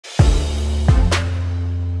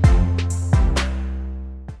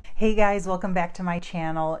Hey guys, welcome back to my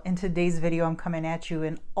channel. In today's video, I'm coming at you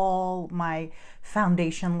in all my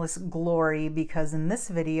foundationless glory because in this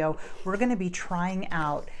video, we're going to be trying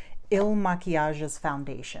out Makiage's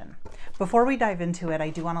foundation. Before we dive into it,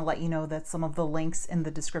 I do want to let you know that some of the links in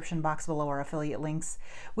the description box below are affiliate links,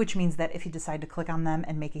 which means that if you decide to click on them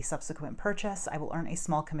and make a subsequent purchase, I will earn a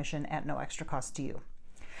small commission at no extra cost to you.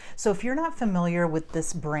 So if you're not familiar with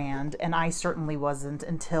this brand, and I certainly wasn't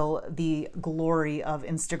until the glory of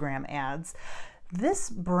Instagram ads, this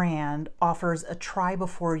brand offers a try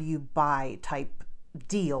before you buy type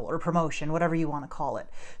deal or promotion, whatever you want to call it.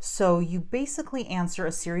 So you basically answer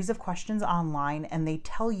a series of questions online and they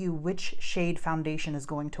tell you which shade foundation is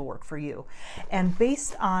going to work for you. And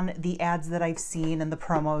based on the ads that I've seen and the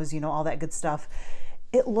promos, you know, all that good stuff,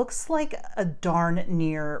 it looks like a darn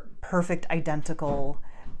near perfect identical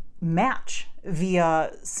match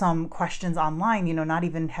via some questions online, you know, not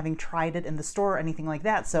even having tried it in the store or anything like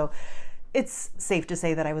that. So it's safe to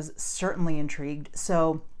say that I was certainly intrigued.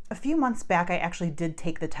 So a few months back, I actually did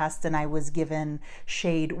take the test and I was given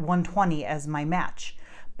shade 120 as my match.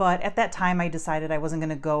 But at that time, I decided I wasn't going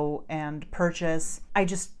to go and purchase. I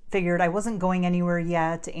just figured I wasn't going anywhere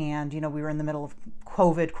yet. And, you know, we were in the middle of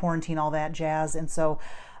COVID, quarantine, all that jazz. And so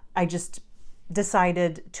I just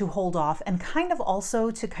decided to hold off and kind of also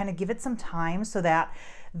to kind of give it some time so that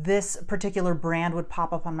this particular brand would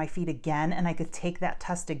pop up on my feed again and I could take that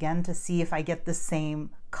test again to see if I get the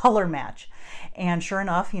same color match. And sure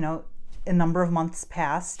enough, you know, a number of months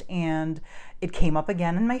passed and it came up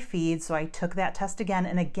again in my feed. So I took that test again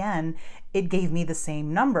and again, it gave me the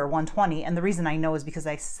same number, 120. And the reason I know is because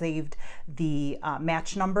I saved the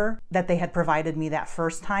match number that they had provided me that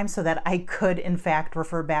first time so that I could in fact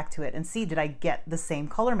refer back to it and see, did I get the same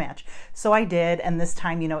color match? So I did. And this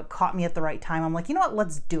time, you know, it caught me at the right time. I'm like, you know what,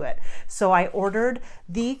 let's do it. So I ordered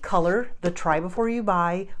the color, the try before you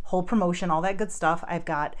buy, whole promotion, all that good stuff. I've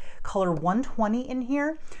got color 120 in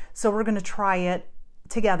here. So we're going to try it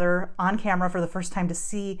together on camera for the first time to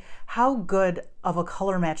see how good of a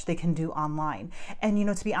color match they can do online. And you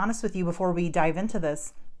know, to be honest with you, before we dive into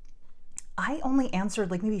this, I only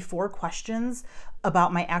answered like maybe 4 questions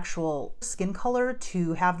about my actual skin color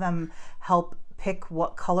to have them help pick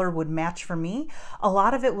what color would match for me. A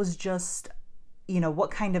lot of it was just, you know,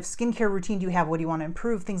 what kind of skincare routine do you have? What do you want to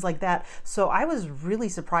improve? Things like that. So I was really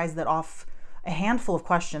surprised that off a handful of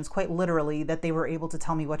questions, quite literally, that they were able to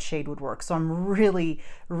tell me what shade would work. So I'm really,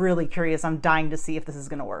 really curious. I'm dying to see if this is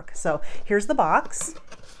going to work. So here's the box.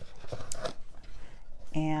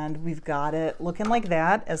 And we've got it looking like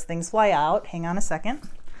that as things fly out. Hang on a second.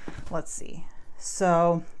 Let's see.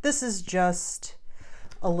 So this is just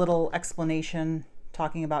a little explanation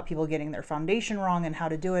talking about people getting their foundation wrong and how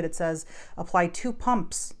to do it. It says, apply 2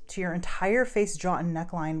 pumps to your entire face, jaw, and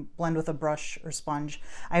neckline. Blend with a brush or sponge.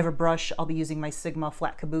 I have a brush. I'll be using my Sigma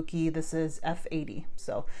Flat Kabuki. This is F80.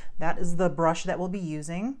 So that is the brush that we'll be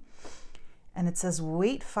using. And it says,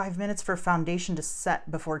 wait 5 minutes for foundation to set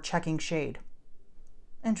before checking shade.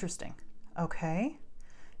 Interesting. Okay.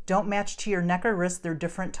 Don't match to your neck or wrist. They're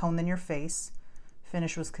different tone than your face.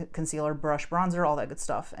 Finish with concealer, brush, bronzer, all that good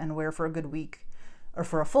stuff. And wear for a good week, or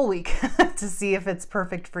for a full week to see if it's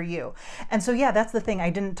perfect for you. And so, yeah, that's the thing. I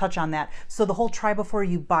didn't touch on that. So the whole try before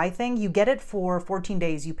you buy thing, you get it for 14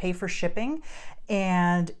 days. You pay for shipping.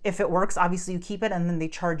 And if it works, obviously you keep it. And then they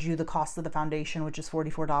charge you the cost of the foundation, which is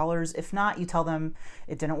 $44. If not, you tell them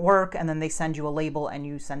it didn't work. And then they send you a label and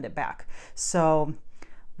you send it back. So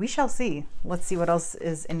we shall see. Let's see what else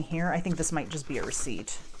is in here. I think this might just be a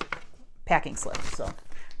receipt. Packing slip. So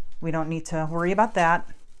we don't need to worry about that.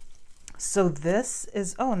 So this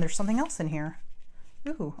is, oh, and there's something else in here.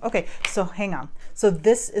 Ooh, okay, so hang on. So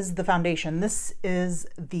this is the foundation. This is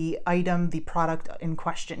the item, the product in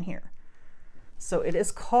question here. So it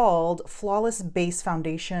is called Flawless Base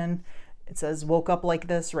Foundation. It says woke up like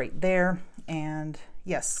this right there. And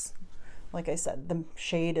yes, like I said, the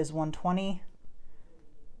shade is 120.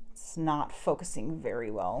 It's not focusing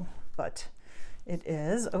very well, but it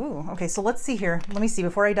is. Oh, okay, so let's see here. Let me see,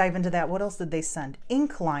 before I dive into that, what else did they send?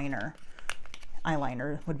 Ink liner.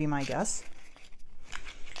 Eyeliner would be my guess.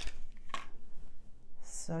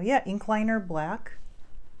 So yeah, ink liner, black.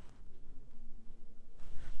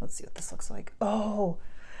 Let's see what this looks like. Oh,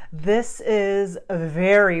 this is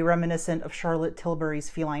very reminiscent of Charlotte Tilbury's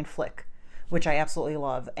Feline Flick, which I absolutely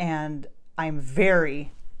love. And I'm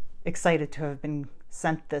very excited to have been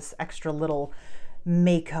sent this extra little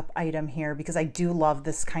makeup item here because I do love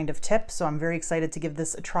this kind of tip. So I'm very excited to give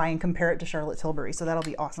this a try and compare it to Charlotte Tilbury. So that'll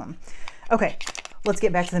be awesome. Okay, let's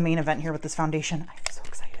get back to the main event here with this foundation. I'm so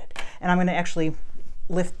excited. And I'm going to actually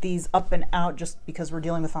lift these up and out just because we're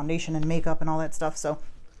dealing with foundation and makeup and all that stuff. So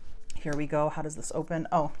Here we go. How does this open?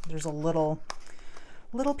 Oh, there's a little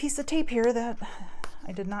piece of tape here that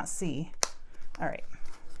I did not see. All right.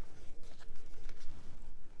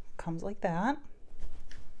 Comes like that.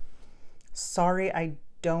 Sorry, I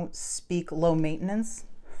don't speak low maintenance.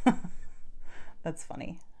 That's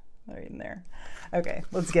funny. Right in there. Okay,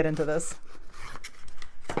 let's get into this.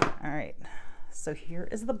 All right. So here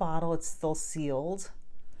is the bottle. It's still sealed.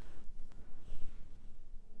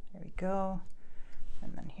 There we go.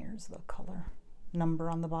 And then here's the color number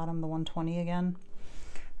on the bottom, the 120 again.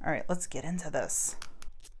 All right, let's get into this.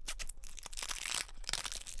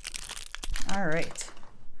 All right.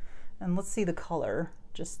 And let's see the color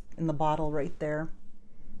just in the bottle right there.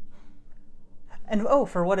 And oh,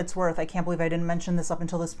 for what it's worth, I can't believe I didn't mention this up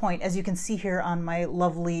until this point. As you can see here on my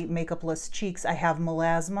lovely makeup-less cheeks, I have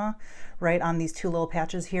melasma right on these two little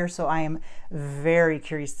patches here. So I am very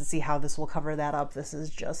curious to see how this will cover that up. This is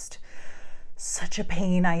just such a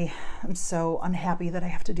pain. I am so unhappy that I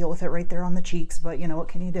have to deal with it right there on the cheeks, but you know, what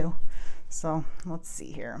can you do? So let's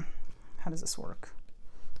see here. How does this work?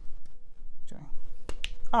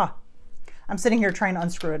 Ah, I'm sitting here trying to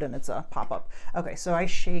unscrew it and it's a pop-up. Okay, so I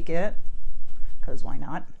shake it, because why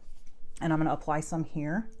not? And I'm gonna apply some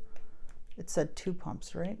here. It said 2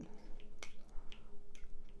 pumps, right?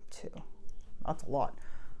 2, that's a lot.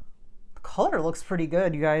 The color looks pretty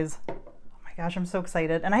good, you guys. Oh my gosh, I'm so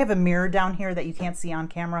excited. And I have a mirror down here that you can't see on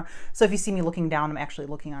camera. So if you see me looking down, I'm actually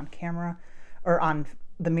looking on camera, or on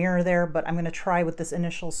the mirror there, but I'm gonna try with this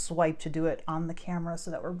initial swipe to do it on the camera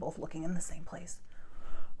so that we're both looking in the same place.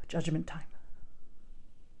 Judgment time.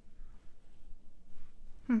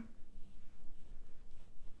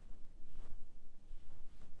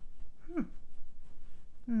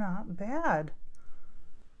 Not bad.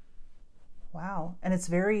 Wow. And it's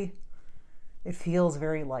it feels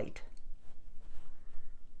very light.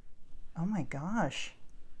 Oh my gosh.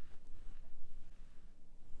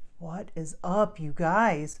 What is up, you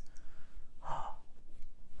guys? Oh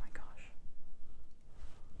my gosh.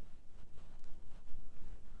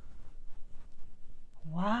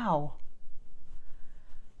 Wow.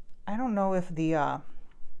 I don't know if the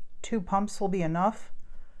 2 pumps will be enough.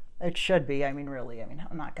 It should be. I mean, really,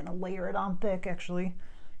 I'm not going to layer it on thick, actually.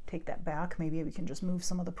 Take that back. Maybe we can just move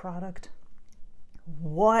some of the product.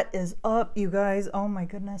 What is up, you guys? Oh my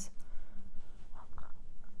goodness.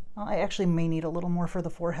 Well, I actually may need a little more for the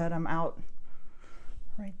forehead. I'm out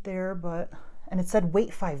right there, but, and it said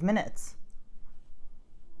wait 5 minutes.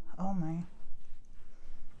 Oh my.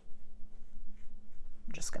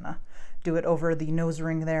 I'm just gonna do it over the nose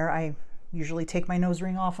ring there. I usually take my nose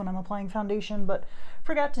ring off when I'm applying foundation, but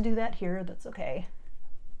forgot to do that here. That's okay.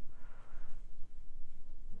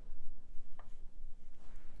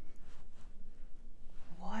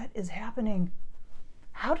 What is happening?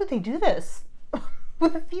 How do they do this?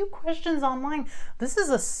 With a few questions online. This is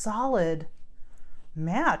a solid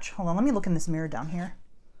match. Hold on, let me look in this mirror down here.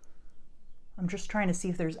 I'm just trying to see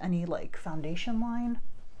if there's any like foundation line.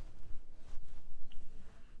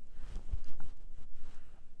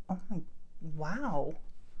 Oh my, wow.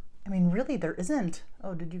 I mean, really, there isn't.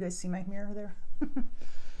 Oh, did you guys see my mirror there?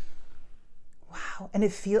 Wow. And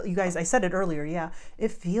it feels, you guys, I said it earlier, yeah,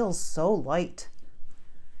 it feels so light.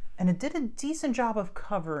 And it did a decent job of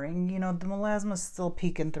covering. You know, the melasma's still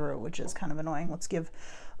peeking through, which is kind of annoying. Let's give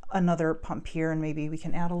another pump here and maybe we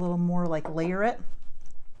can add a little more, like layer it.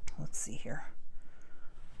 Let's see here.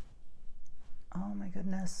 Oh my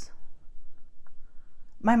goodness.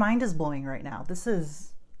 My mind is blowing right now. This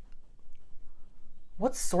is,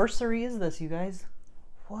 what sorcery is this, you guys?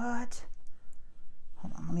 What?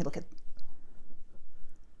 Hold on, let me look at,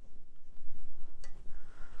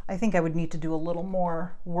 I think I would need to do a little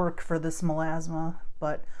more work for this melasma,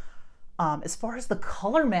 but as far as the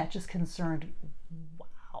color match is concerned,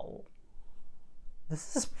 wow.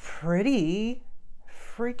 This is pretty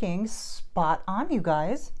freaking spot on, you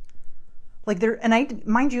guys. Like there, and I,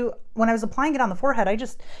 mind you, when I was applying it on the forehead, I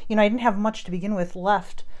just, you know, I didn't have much to begin with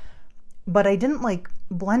left, but I didn't like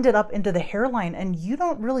blend it up into the hairline, and you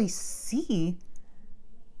don't really see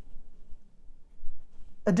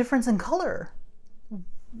a difference in color.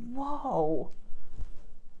 Whoa.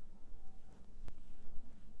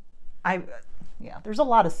 Yeah, there's a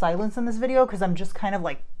lot of silence in this video because I'm just kind of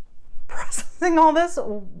like processing all this.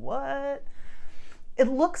 What? It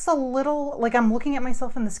looks a little, like I'm looking at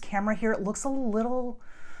myself in this camera here, it looks a little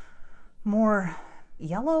more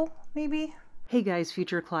yellow, maybe? Hey guys,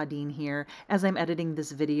 Future Claudine here. As I'm editing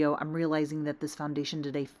this video, I'm realizing that this foundation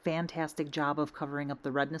did a fantastic job of covering up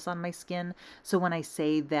the redness on my skin. So when I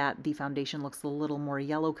say that the foundation looks a little more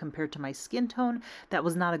yellow compared to my skin tone, that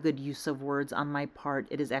was not a good use of words on my part.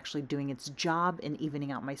 It is actually doing its job in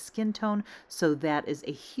evening out my skin tone, so that is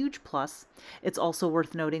a huge plus. It's also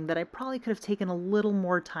worth noting that I probably could have taken a little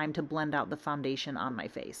more time to blend out the foundation on my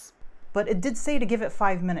face. But it did say to give it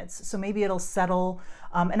 5 minutes, so maybe it'll settle.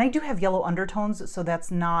 And I do have yellow undertones, so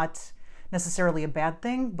that's not necessarily a bad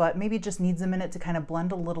thing, but maybe it just needs a minute to kind of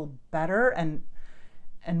blend a little better and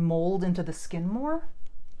mold into the skin more.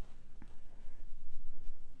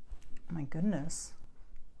 My goodness.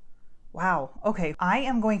 Wow. Okay, I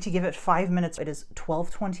am going to give it 5 minutes. It is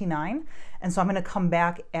 12:29, and so I'm going to come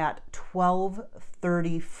back at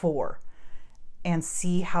 12:34 and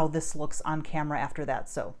see how this looks on camera after that.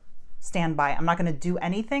 So stand by. I'm not going to do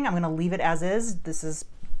anything. I'm going to leave it as is. This is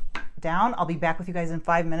down. I'll be back with you guys in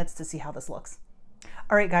 5 minutes to see how this looks.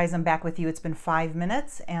 All right, guys, I'm back with you. It's been 5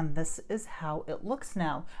 minutes, and this is how it looks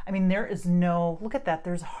now. I mean, there is no, look at that.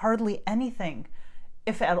 There's hardly anything,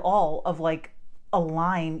 if at all, of like a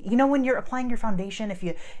line. You know, when you're applying your foundation, if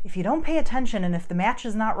you don't pay attention and if the match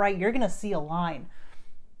is not right, you're going to see a line.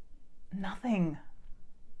 Nothing.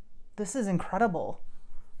 This is incredible.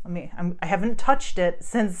 I haven't touched it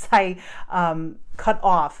since I cut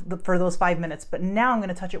off for those 5 minutes, but now I'm going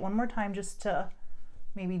to touch it one more time just to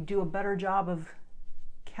maybe do a better job of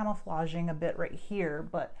camouflaging a bit right here.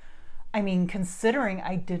 But I mean, considering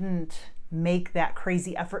I didn't make that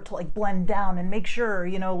crazy effort to like blend down and make sure,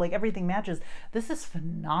 you know, like everything matches, this is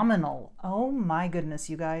phenomenal. Oh my goodness,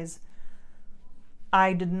 you guys.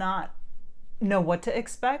 I did not know what to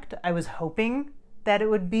expect. I was hoping that it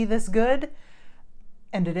would be this good.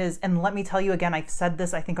 And it is. And let me tell you again, I've said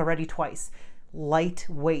this, I think already twice,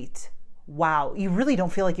 lightweight. Wow. You really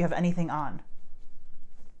don't feel like you have anything on.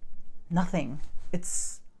 Nothing.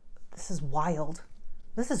 This is wild.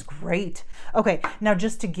 This is great. Okay. Now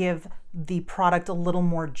just to give the product a little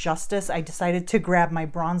more justice, I decided to grab my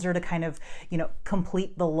bronzer to kind of, you know,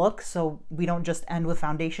 complete the look. So we don't just end with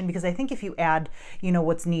foundation, because I think if you add, you know,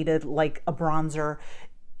 what's needed, like a bronzer,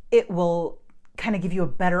 it will kind of give you a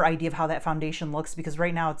better idea of how that foundation looks, because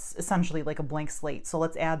right now it's essentially like a blank slate. So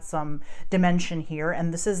let's add some dimension here.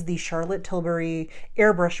 And this is the Charlotte Tilbury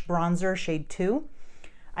Airbrush Bronzer Shade 2.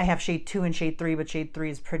 I have Shade 2 and Shade 3, but Shade 3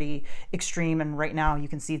 is pretty extreme. And right now you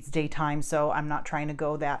can see it's daytime, so I'm not trying to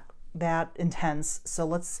go that intense. So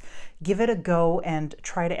let's give it a go and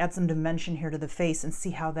try to add some dimension here to the face and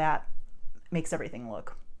see how that makes everything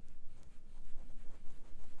look.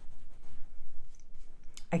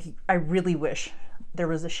 I really wish there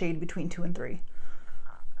was a shade between 2 and 3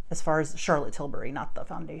 as far as Charlotte Tilbury, not the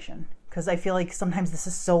foundation, because I feel like sometimes this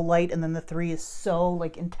is so light and then the 3 is so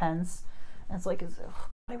like intense, and it's like,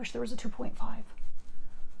 I wish there was a 2.5.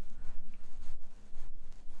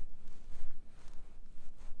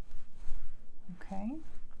 Okay.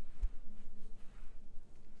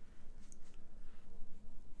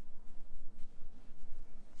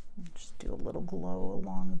 Just do a little glow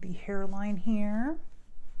along the hairline here.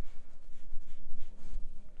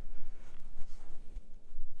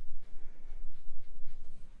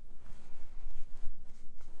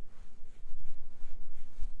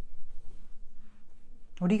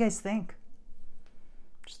 What do you guys think?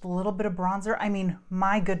 Just a little bit of bronzer. I mean,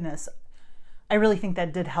 my goodness. I really think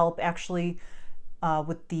that did help actually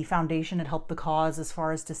with the foundation. It helped the cause as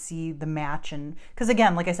far as to see the match. And because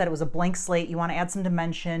again, like I said, it was a blank slate. You want to add some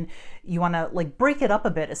dimension. You want to like break it up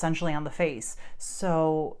a bit essentially on the face.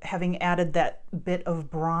 So having added that bit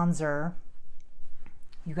of bronzer,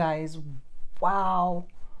 you guys, wow.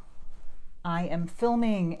 I am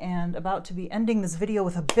filming and about to be ending this video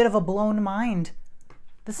with a bit of a blown mind.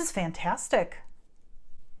 This is fantastic.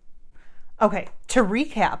 Okay, to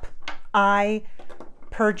recap, I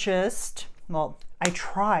purchased, well, I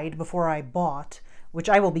tried before I bought, which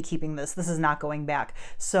I will be keeping this. This is not going back.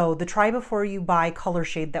 So the try before you buy color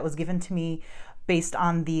shade that was given to me based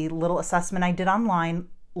on the little assessment I did online,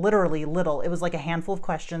 literally little. It was like a handful of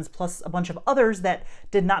questions plus a bunch of others that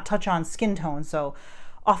did not touch on skin tone. So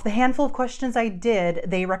off the handful of questions I did,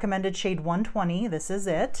 they recommended shade 120. This is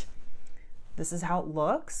it. This is how it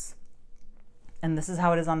looks, and this is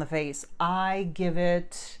how it is on the face. I give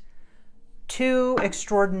it 2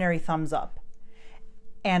 extraordinary thumbs up,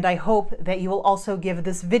 and I hope that you will also give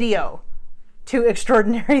this video 2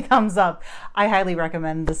 extraordinary thumbs up. I highly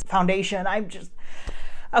recommend this foundation.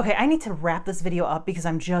 Okay, I need to wrap this video up because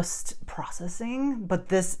I'm just processing, but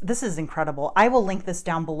this is incredible. I will link this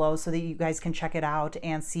down below so that you guys can check it out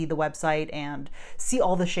and see the website and see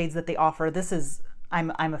all the shades that they offer. This is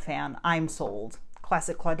I'm a fan. I'm sold.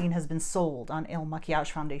 Classic Claudine has been sold on Il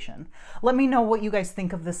Makiage foundation. Let me know what you guys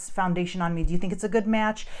think of this foundation on me. Do you think it's a good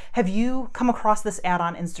match? Have you come across this ad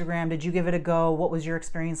on Instagram? Did you give it a go? What was your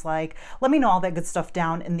experience like? Let me know all that good stuff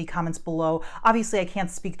down in the comments below. Obviously, I can't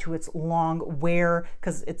speak to its long wear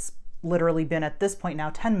because it's literally been at this point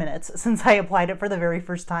now 10 minutes since I applied it for the very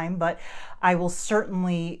first time, but I will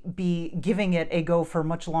certainly be giving it a go for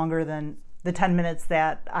much longer than the 10 minutes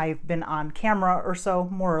that I've been on camera or so,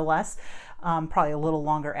 more or less. Probably a little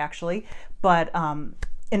longer actually, but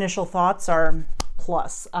initial thoughts are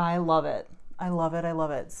plus. I love it. I love it. I love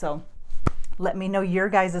it. So let me know your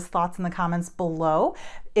guys' thoughts in the comments below.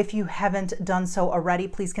 If you haven't done so already,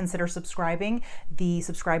 please consider subscribing. The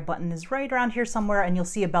subscribe button is right around here somewhere, and you'll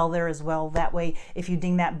see a bell there as well. That way, if you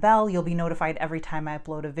ding that bell, you'll be notified every time I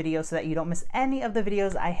upload a video so that you don't miss any of the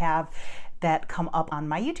videos I have that come up on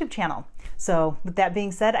my YouTube channel. So with that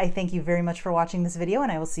being said, I thank you very much for watching this video,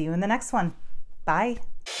 and I will see you in the next one. Bye.